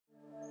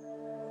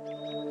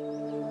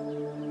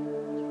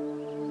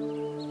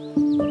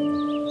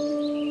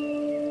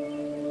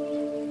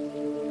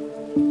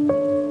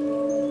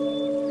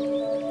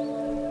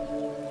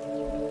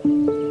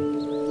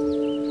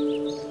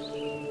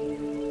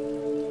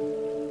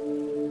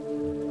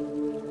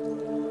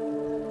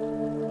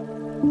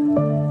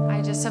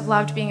I just have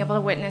loved being able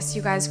to witness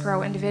you guys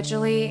grow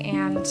individually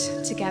and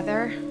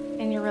together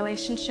in your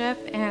relationship,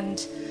 and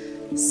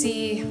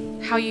see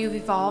how you've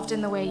evolved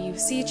in the way you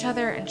see each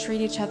other and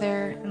treat each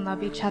other and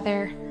love each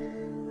other.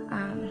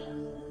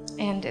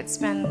 And it's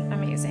been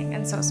amazing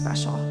and so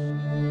special.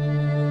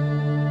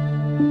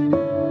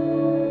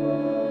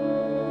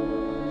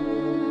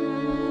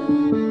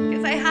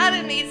 Because I had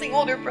an amazing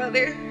older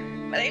brother,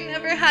 but I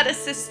never had a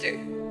sister.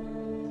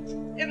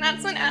 And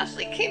that's when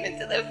Ashliegh came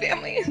into the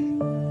family.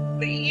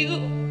 But you,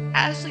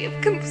 Ashliegh,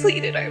 have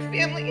completed our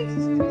family.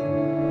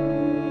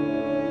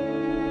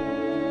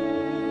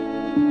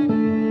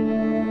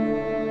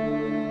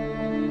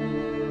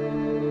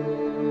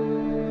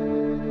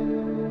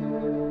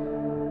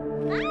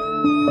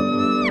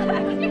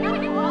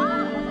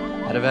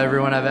 Out of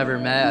everyone I've ever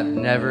met, I've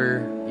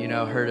never,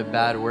 heard a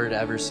bad word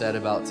ever said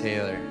about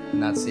Taylor,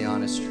 and that's the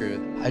honest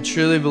truth. I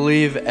truly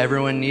believe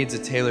everyone needs a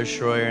Taylor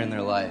Schroyer in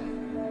their life.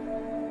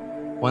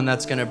 One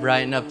that's gonna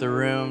brighten up the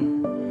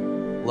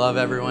room, love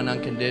everyone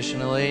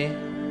unconditionally,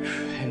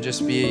 and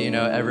just be,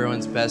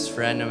 everyone's best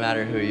friend no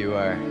matter who you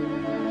are.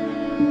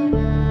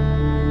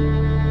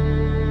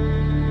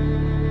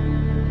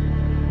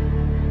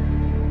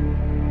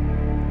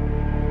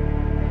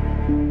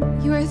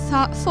 You are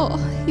thoughtful,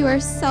 you are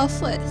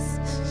selfless.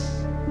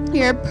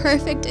 You're a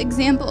perfect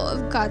example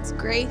of God's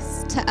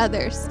grace to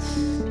others.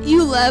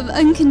 You love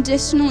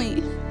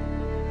unconditionally,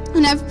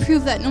 and I've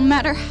proved that no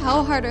matter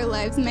how hard our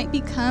lives might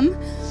become,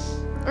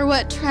 or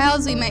what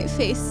trials we might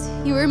face,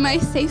 you are my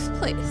safe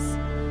place.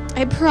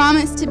 I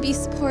promise to be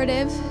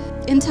supportive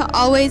and to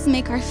always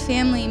make our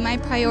family my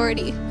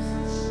priority.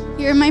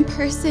 You're my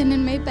person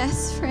and my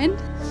best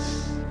friend,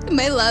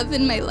 my love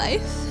and my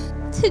life,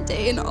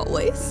 today and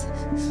always.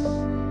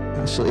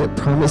 Ashliegh, I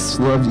promise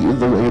to love you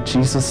the way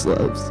Jesus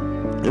loves.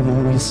 And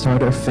when we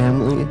start our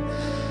family,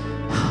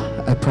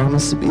 I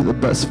promise to be the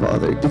best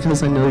father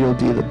because I know you'll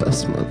be the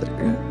best mother.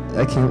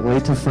 I can't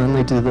wait to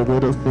finally do the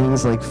little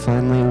things like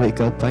finally wake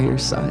up by your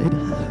side.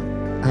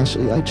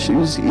 Ashliegh, I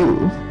choose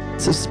you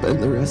to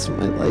spend the rest of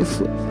my life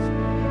with.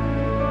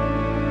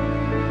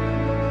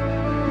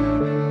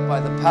 By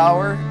the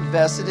power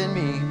vested in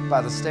me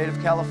by the state of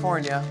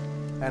California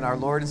and our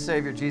Lord and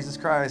Savior Jesus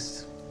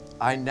Christ,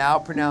 I now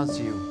pronounce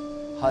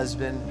you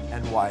husband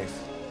and wife.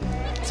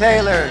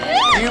 Taylor,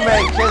 you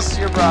may kiss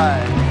your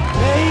bride.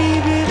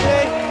 Baby,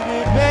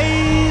 baby,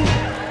 baby,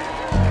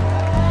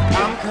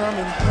 I'm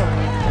coming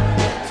home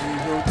to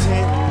your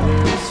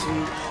tender,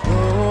 sweet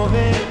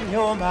loving.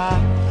 You're my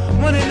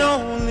one and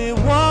only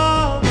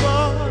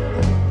woman.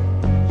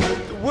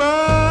 The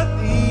world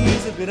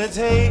needs a bitter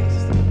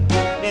taste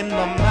in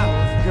my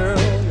mouth, girl.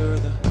 You're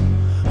the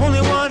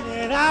only one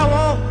that I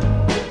want.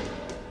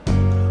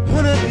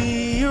 Wanna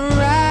be your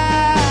ride.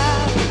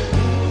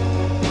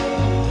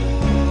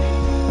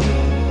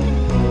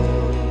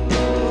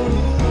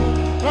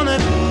 Wanna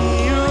be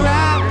your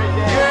ride,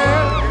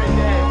 girl.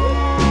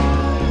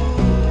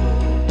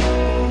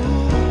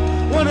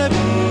 Wanna be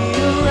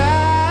your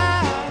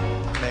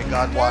ride. May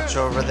God watch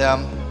over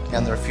them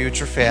and their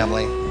future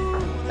family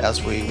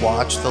as we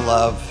watch the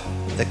love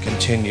that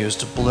continues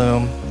to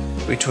bloom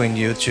between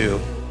you two.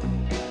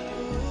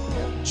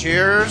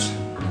 Cheers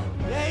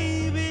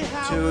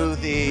to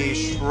the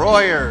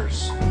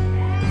Schroyers.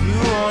 You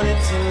wanted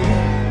to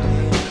leave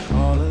me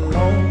all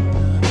alone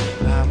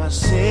by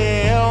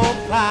myself.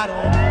 I don't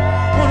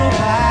want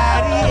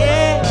nobody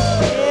else.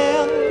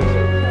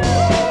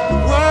 The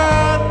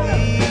world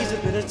needs a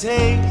bitter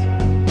taste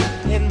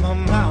in my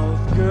mouth,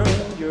 girl.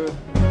 You're the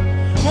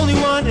only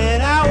one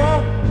that I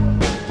want.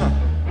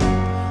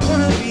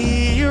 Wanna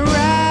be your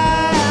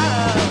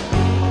ride.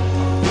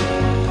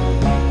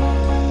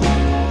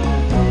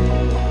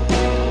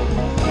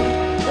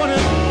 Wanna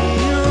be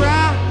your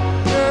ride,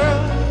 girl.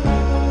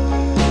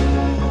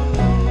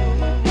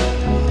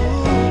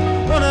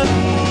 Wanna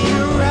be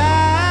your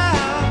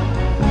ride,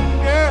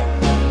 girl.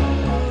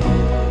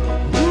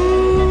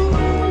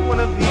 Ooh,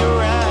 wanna be your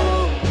ride.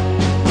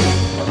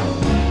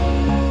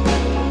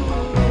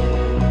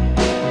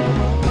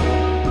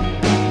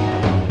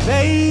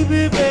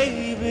 Baby,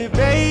 baby,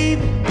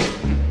 baby,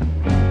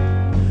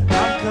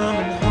 I'm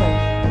coming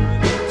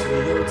home to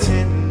your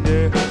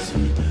tender,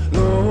 sweet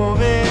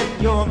loving.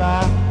 You're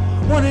my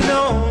one and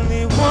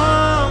only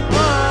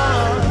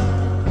woman.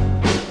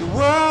 The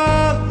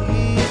world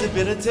needs a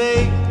bitter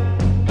taste